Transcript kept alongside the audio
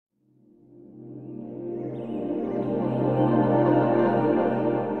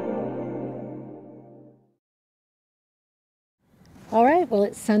Well,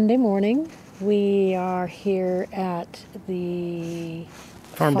 it's Sunday morning. We are here at the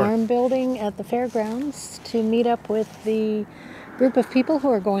farm building at the fairgrounds to meet up with the group of people who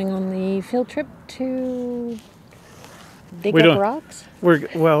are going on the field trip to dig up rocks.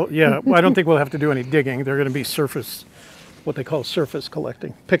 Well, yeah, I don't think we'll have to do any digging. They're going to be surface, what they call surface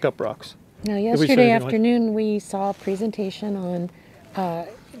collecting, pickup rocks. Now, yesterday afternoon we saw a presentation on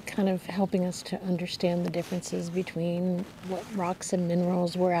kind of helping us to understand the differences between what rocks and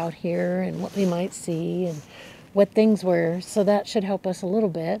minerals were out here and what we might see and what things were. So that should help us a little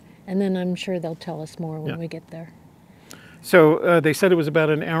bit. And then I'm sure they'll tell us more when we get there. So they said it was about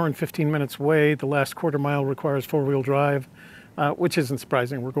an hour and 15 minutes away. The last quarter mile requires four-wheel drive, which isn't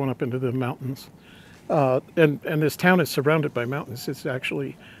surprising. We're going up into the mountains. And this town is surrounded by mountains. It's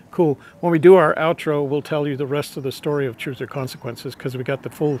actually cool. When we do our outro, we'll tell you the rest of the story of Truth or Consequences, because we got the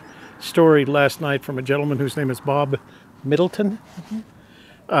full story last night from a gentleman whose name is Bob Middleton,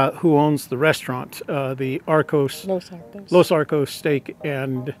 who owns the restaurant, the Los Arcos Steak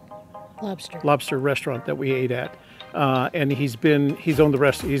and Lobster restaurant that we ate at. And he's been here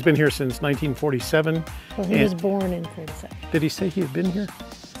since 1947. Well, he was born in 47. Did he say he had been here?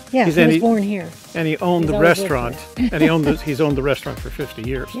 Yeah, he was born here. And he owned the restaurant, and he's owned the restaurant for 50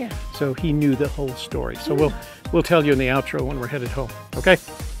 years. Yeah. So he knew the whole story. So we'll tell you in the outro when we're headed home. Okay?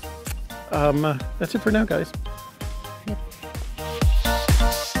 That's it for now, guys.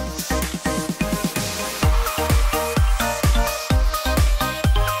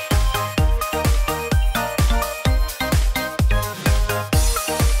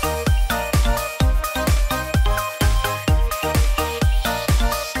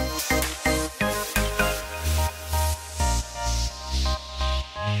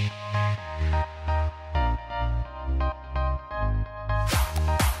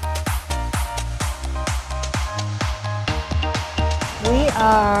 We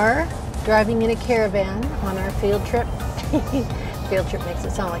are driving in a caravan on our field trip. Field trip makes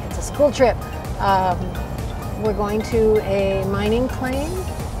it sound like it's a school trip. We're going to a mining claim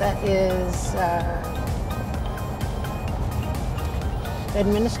that is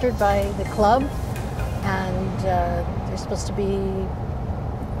administered by the club, and there's supposed to be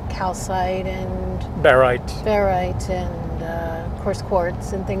calcite and barite and of course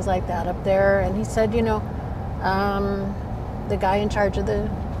quartz and things like that up there. And he said, you know, the guy in charge of the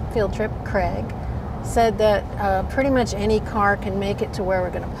field trip, Craig, said that pretty much any car can make it to where we're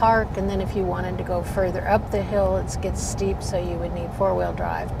going to park, and then if you wanted to go further up the hill, it gets steep, so you would need four-wheel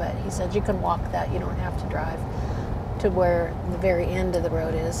drive. But he said you can walk that, you don't have to drive to where the very end of the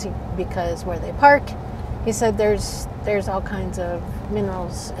road is, because where they park, he said there's all kinds of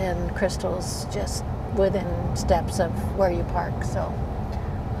minerals and crystals just within steps of where you park. So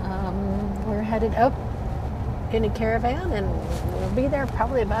we're headed up in a caravan, and we'll be there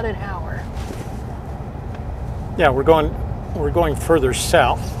probably about an hour. Yeah, we're going further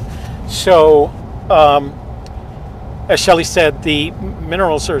south. So, as Shelley said, the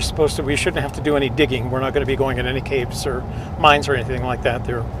minerals are we shouldn't have to do any digging. We're not going to be going in any caves or mines or anything like that.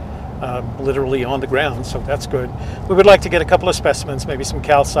 They're literally on the ground, so that's good. We would like to get a couple of specimens, maybe some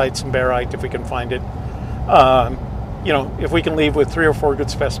calcite, some barite, if we can find it. You know, if we can leave with 3 or 4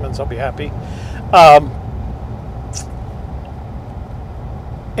 good specimens, I'll be happy.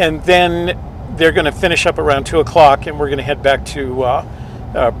 And then they're going to finish up around 2 o'clock, and we're going to head back to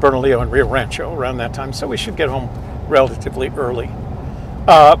Bernalillo and Rio Rancho around that time. So we should get home relatively early.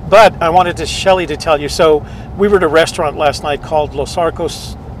 But I wanted Shelley to tell you, so we were at a restaurant last night called Los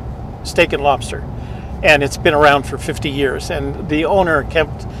Arcos Steak and Lobster, and it's been around for 50 years. And the owner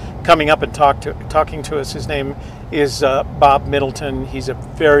kept coming up and talking to us. His name is Bob Middleton. He's a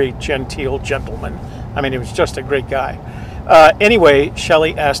very genteel gentleman. I mean, he was just a great guy. Anyway,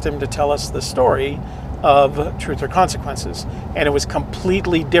 Shelley asked him to tell us the story of Truth or Consequences, and it was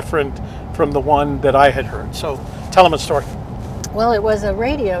completely different from the one that I had heard. So tell him a story. Well, it was a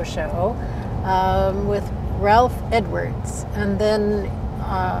radio show with Ralph Edwards, and then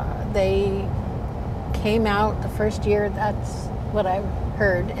they came out the first year, that's what I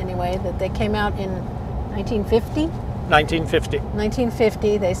heard anyway, that they came out in 1950? 1950.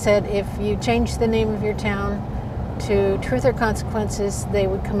 1950. They said if you change the name of your town to Truth or Consequences, they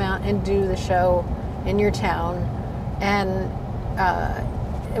would come out and do the show in your town. And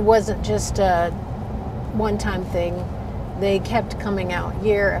it wasn't just a one-time thing. They kept coming out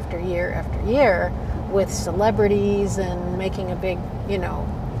year after year after year with celebrities and making a big, you know,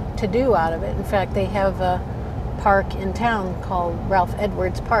 to-do out of it. In fact, they have a park in town called Ralph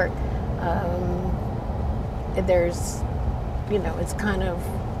Edwards Park. There's, you know, it's kind of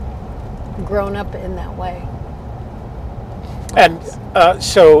grown up in that way. And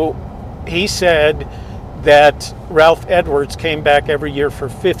so he said that Ralph Edwards came back every year for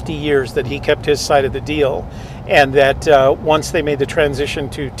 50 years, that he kept his side of the deal, and that once they made the transition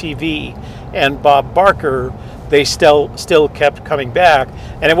to TV and Bob Barker, they still kept coming back.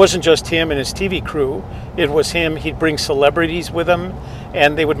 And it wasn't just him and his TV crew. It was him. He'd bring celebrities with him,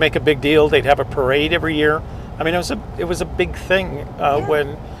 and they would make a big deal. They'd have a parade every year. I mean, it was a big thing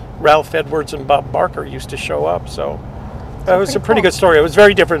when Ralph Edwards and Bob Barker used to show up. So it was a pretty good story. It was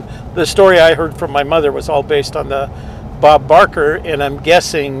very different. The story I heard from my mother was all based on the Bob Barker, and I'm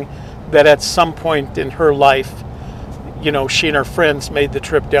guessing that at some point in her life, you know, she and her friends made the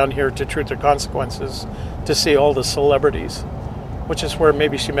trip down here to Truth or Consequences to see all the celebrities, which is where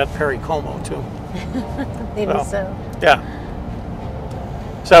maybe she met Perry Como too. Maybe so. Yeah.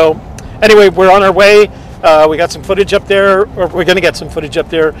 So anyway, we're on our way. We got some footage up there, or we're going to get some footage up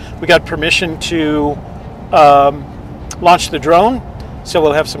there. We got permission to launch the drone, so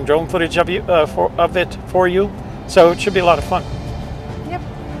we'll have some drone footage of it for you. So it should be a lot of fun. Yep,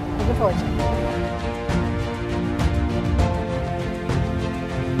 looking forward to it.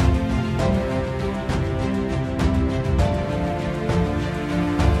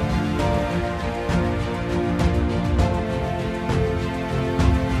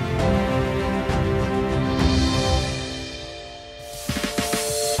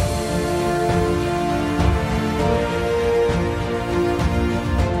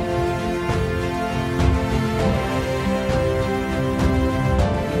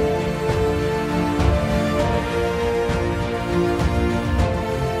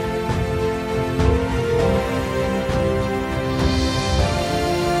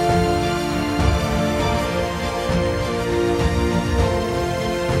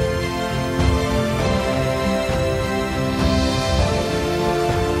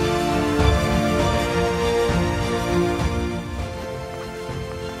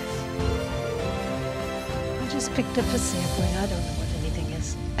 Picked up a sampling. I don't know what anything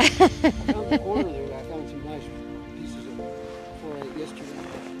is. Around the corner there, I found some nice pieces of fluorite yesterday.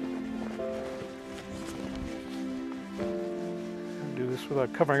 I'll do this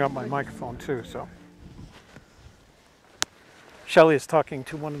without covering up my microphone too. So Shelley is talking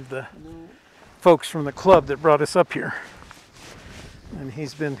to one of the folks from the club that brought us up here, and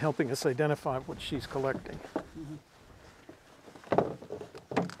he's been helping us identify what she's collecting.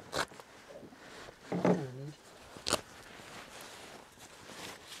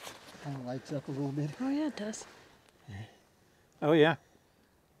 Kind of lights up a little bit. Oh yeah, it does. Oh yeah.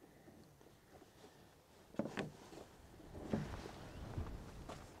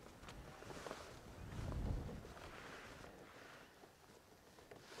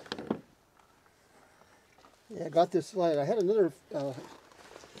 Yeah, I got this light. I had another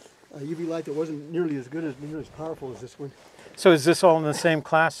UV light that wasn't nearly as good, nearly as powerful as this one. So is this all in the same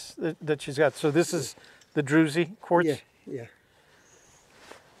class that she's got? So this is the Druzy quartz? Yeah, yeah.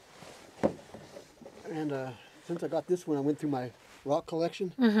 And since I got this one, I went through my rock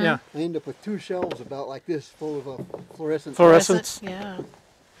collection. Yeah. I ended up with 2 shelves about like this, full of fluorescent. Fluorescence? Yeah.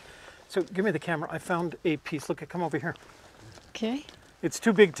 So give me the camera. I found a piece. Look, come over here. Okay. It's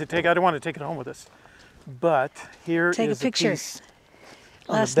too big to take. I don't want to take it home with us. But here Take is a picture. Piece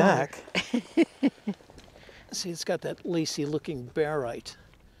on the back. See, it's got that lacy looking barite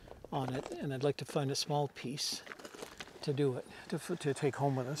on it, and I'd like to find a small piece to do it, to take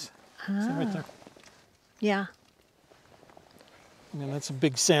home with us. See right there? Yeah. I mean, that's a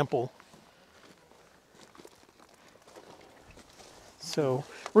big sample. So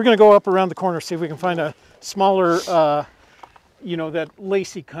we're going to go up around the corner, see if we can find a smaller, you know, that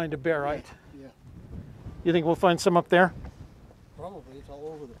lacy kind of barite. Yeah. You think we'll find some up there? Probably. It's all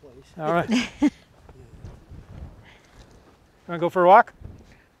over the place. All right. Want to go for a walk?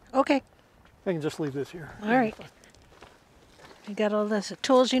 Okay. I can just leave this here. All right. You got all the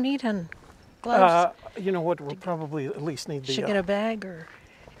tools you need and gloves? You know what? We'll probably at least need the... Should get a bag or...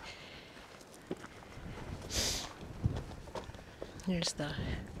 Here's the...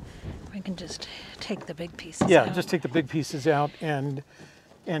 I can just take the big pieces yeah, out. just take the big pieces out and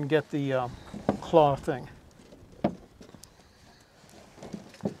get the claw thing.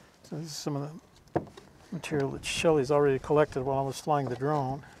 So this is some of the material that Shelley's already collected while I was flying the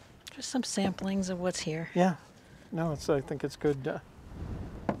drone. Just some samplings of what's here. Yeah. No, I think it's good.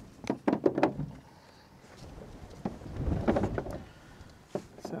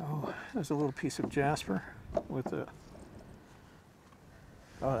 So there's a little piece of jasper with a...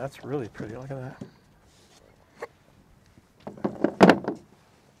 Oh, that's really pretty. Look at that.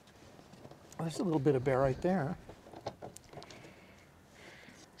 There's a little bit of barite there.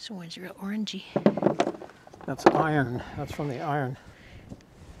 So one's real orangey. That's iron. That's from the iron.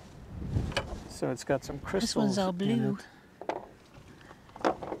 So it's got some crystals. This one's all blue.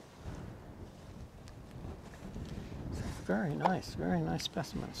 Very nice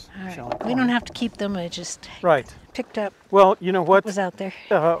specimens. All right. We don't have to keep them. I just picked up. Well, you know what was out there.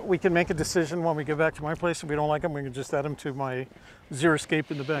 We can make a decision when we get back to my place. If we don't like them, we can just add them to my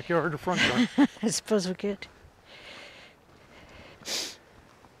xeriscape in the backyard or front yard. I suppose we could.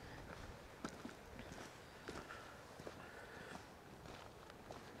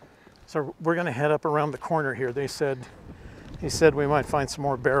 So we're going to head up around the corner here. He said we might find some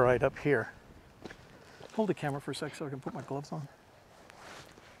more barite up here. Hold the camera for a sec so I can put my gloves on.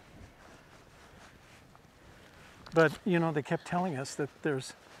 But, you know, they kept telling us that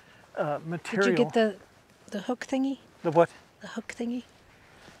there's material. Did you get the hook thingy? The what? The hook thingy?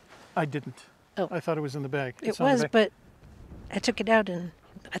 I didn't. Oh. I thought it was in the bag. It was, but I took it out and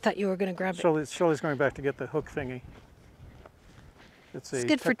I thought you were going to grab it. Shelley's going back to get the hook thingy. It's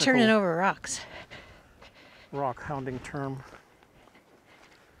good for turning over rocks. Rockhounding term.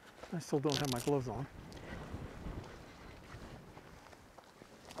 I still don't have my gloves on.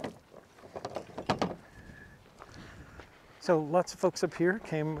 So lots of folks up here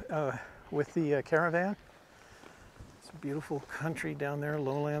came with the caravan. It's a beautiful country down there,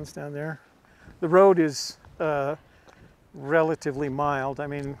 lowlands down there. The road is relatively mild. I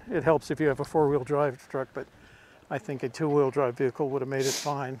mean, it helps if you have a four-wheel drive truck, but I think a two-wheel drive vehicle would have made it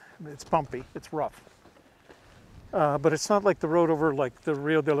fine. It's bumpy, it's rough. But it's not like the road over like the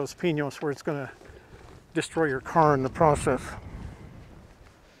Rio de los Pinos where it's going to destroy your car in the process.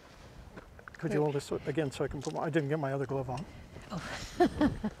 Could you hold this again so I can put I didn't get my other glove on. Oh.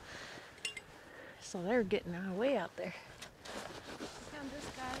 So they're getting way out there. Found this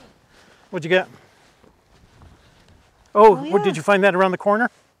guy. What'd you get? Oh, yeah. Did you find that around the corner?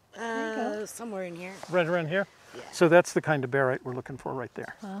 Somewhere in here. Right around here? Yeah. So that's the kind of barite we're looking for right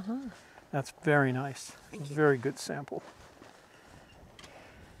there. Uh-huh. That's very nice. Very good sample.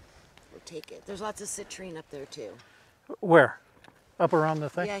 We'll take it. There's lots of citrine up there too. Where? Up around the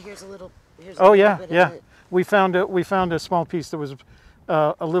thing? Yeah, here's a little. Oh yeah, yeah. We found a small piece that was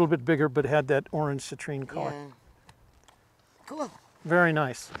a little bit bigger, but had that orange citrine color. Yeah. Cool. Very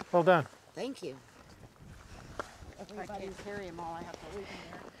nice. Well done. Thank you. I can't carry them all. I have to leave them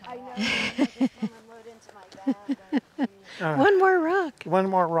there. I know. I just come and load into my bag. One more rock. One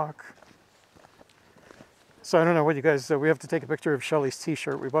more rock. So I don't know what you guys. We have to take a picture of Shelley's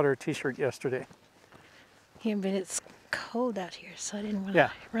T-shirt. We bought her a T-shirt yesterday. Yeah, but it's cold out here, so I didn't want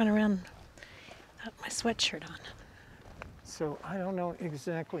to run around without my sweatshirt on. So I don't know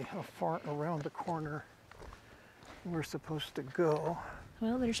exactly how far around the corner we're supposed to go.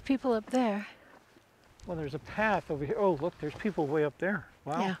 Well, there's people up there. Well, there's a path over here. Oh, look, there's people way up there.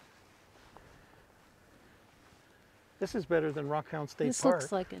 Wow. Yeah. This is better than Rockhound State This Park.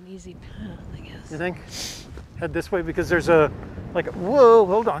 looks like an easy path, I guess. You think? Head this way because there's a, whoa,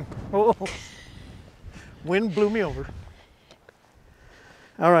 hold on. Whoa. Wind blew me over.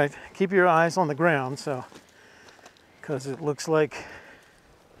 All right, keep your eyes on the ground, so, because it looks like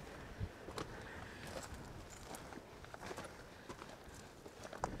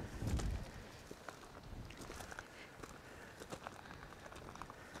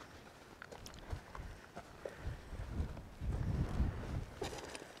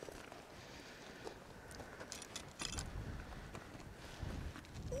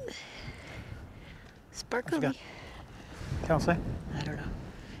Sparkly. Kelsey? I don't know.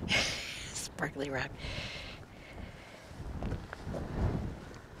 Sparkly rock.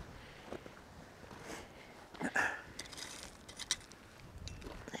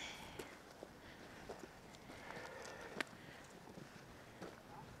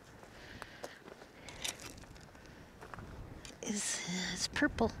 It's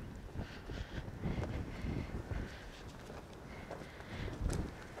purple.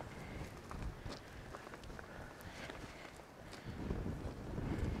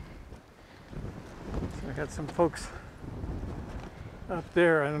 I got some folks up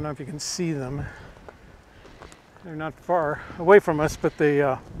there. I don't know if you can see them. They're not far away from us, but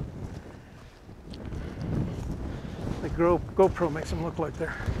the GoPro makes them look like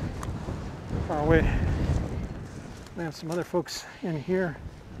they're far away. We have some other folks in here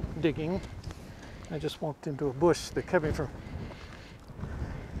digging. I just walked into a bush that kept me from.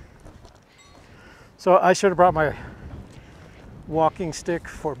 So I should have brought my walking stick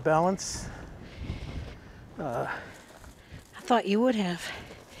for balance. I thought you would have.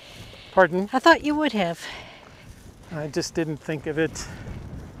 Pardon? I thought you would have. I just didn't think of it.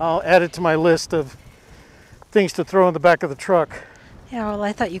 I'll add it to my list of things to throw in the back of the truck. Yeah, well,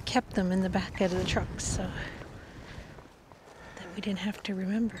 I thought you kept them in the back of the truck, so. we didn't have to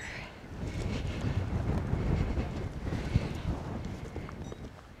remember.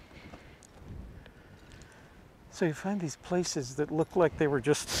 So you find these places that look like they were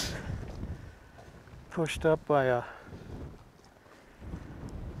just pushed up by a...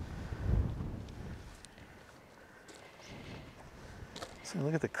 So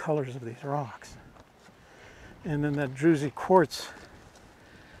look at the colors of these rocks. And then that druzy quartz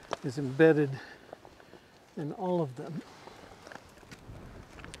is embedded in all of them.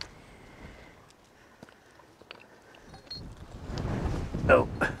 Oh,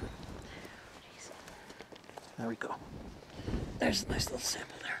 there we go. There's a nice little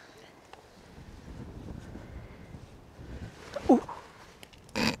sample there. Ooh.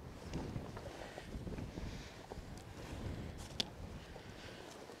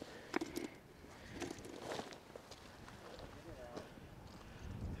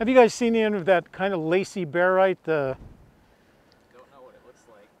 Have you guys seen any of that kind of lacy barite? Don't know what it looks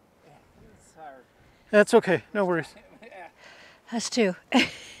like. It's hard. That's okay, no worries. Us too. See,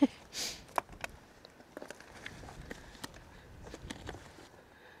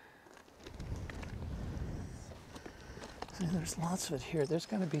 there's lots of it here. There's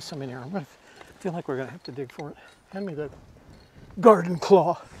going to be some in here. I feel like we're going to have to dig for it. Hand me that garden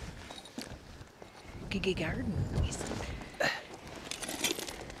claw. Giggy garden.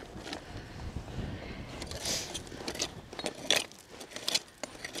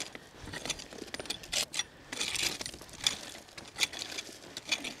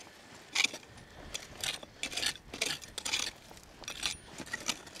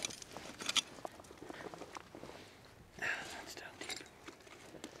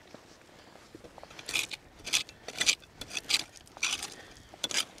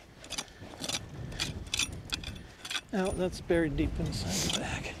 Now that's buried deep inside the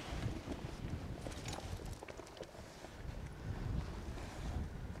bag.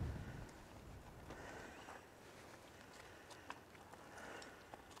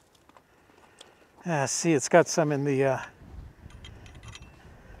 See, it's got some in the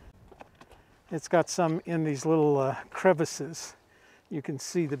it's got some in these little crevices. You can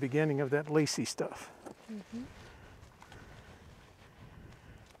see the beginning of that lacy stuff. Mm-hmm.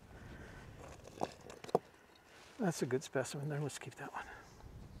 That's a good specimen there. Let's keep that one.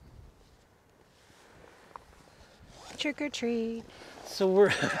 Trick or treat. So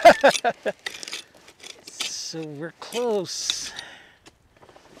we're we're close.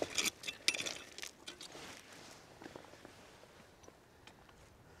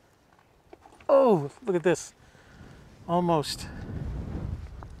 Oh, look at this. Almost.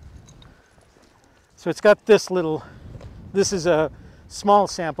 So it's got this little, this is a small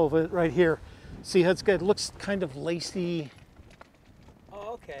sample of it right here. See how it looks kind of lacy.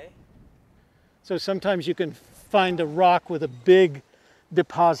 Oh, okay. So sometimes you can find a rock with a big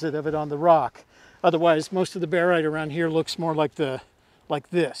deposit of it on the rock. Otherwise, most of the barite around here looks more like this.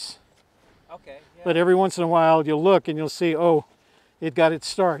 Okay. Yeah. But every once in a while you'll look and you'll see, oh, it got its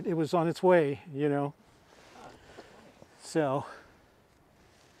start. It was on its way, you know. So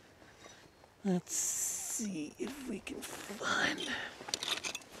let's see if we can find.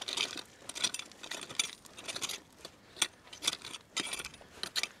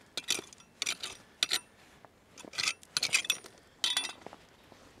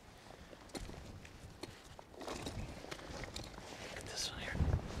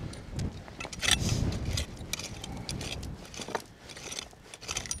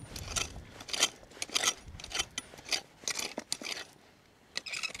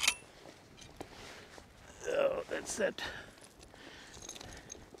 That's it.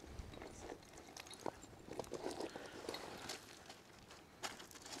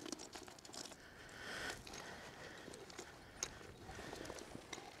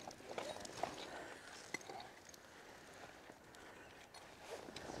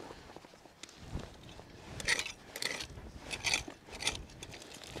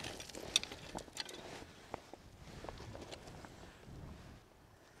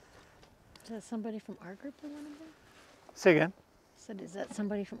 Is that somebody from our group that went up there? Say again? I said, is that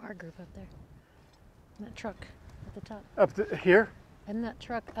somebody from our group up there? In that truck at the top. Up here? And that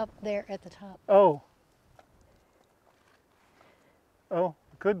truck up there at the top. Oh. Oh,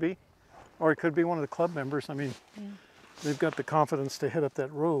 it could be. Or it could be one of the club members. I mean, Yeah. they've got the confidence to hit up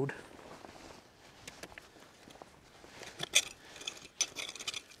that road.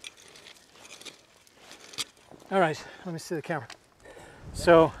 All right, let me see the camera.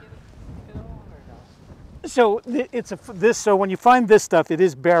 So it's so when you find this stuff, it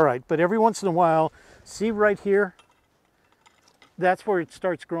is barite, but every once in a while, see right here, that's where it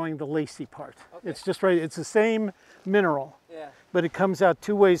starts growing the lacy part. Okay. It's just right, it's the same mineral. but it comes out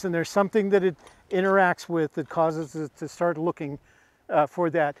two ways, and there's something that it interacts with that causes it to start looking for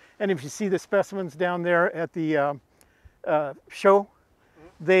that. And if you see the specimens down there at the show,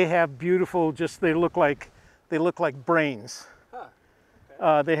 they have beautiful, they look like brains.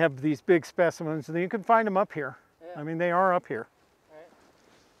 They have these big specimens, and you can find them up here. I mean, they are up here.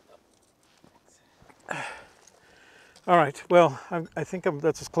 All right, well, I think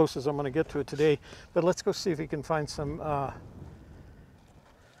that's as close as I'm going to get to it today, but let's go see if we can find some,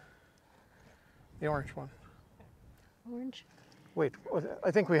 the orange one. Orange? Wait, I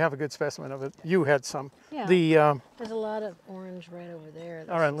think we have a good specimen of it. You had some. Yeah, The, there's a lot of orange right over there.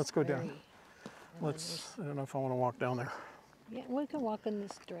 all right, let's go down. I don't know if I want to walk down there. Yeah, we can walk in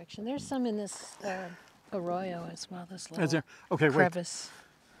this direction. There's some in this arroyo as well, this little Is there? Okay, crevice.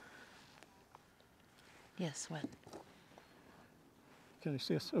 Yes, what? Can you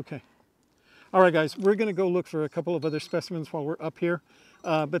see us? Okay. All right, guys, we're going to go look for a couple of other specimens while we're up here,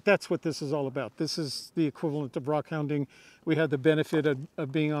 but that's what this is all about. This is the equivalent of rock hounding. We had the benefit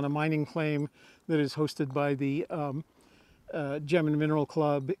of being on a mining claim that is hosted by the Gem and Mineral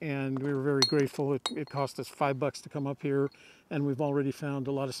Club, and we were very grateful. It cost us $5 to come up here, and we've already found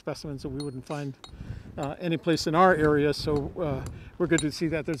a lot of specimens that we wouldn't find any place in our area, so we're good to see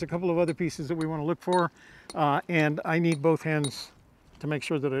that. There's a couple of other pieces that we want to look for, and I need both hands to make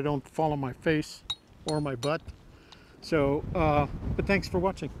sure that I don't fall on my face or my butt. So, but thanks for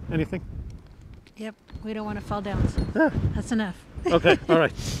watching. Anything? Yep, we don't want to fall down, so that's enough. Okay, all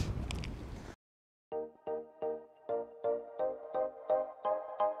right.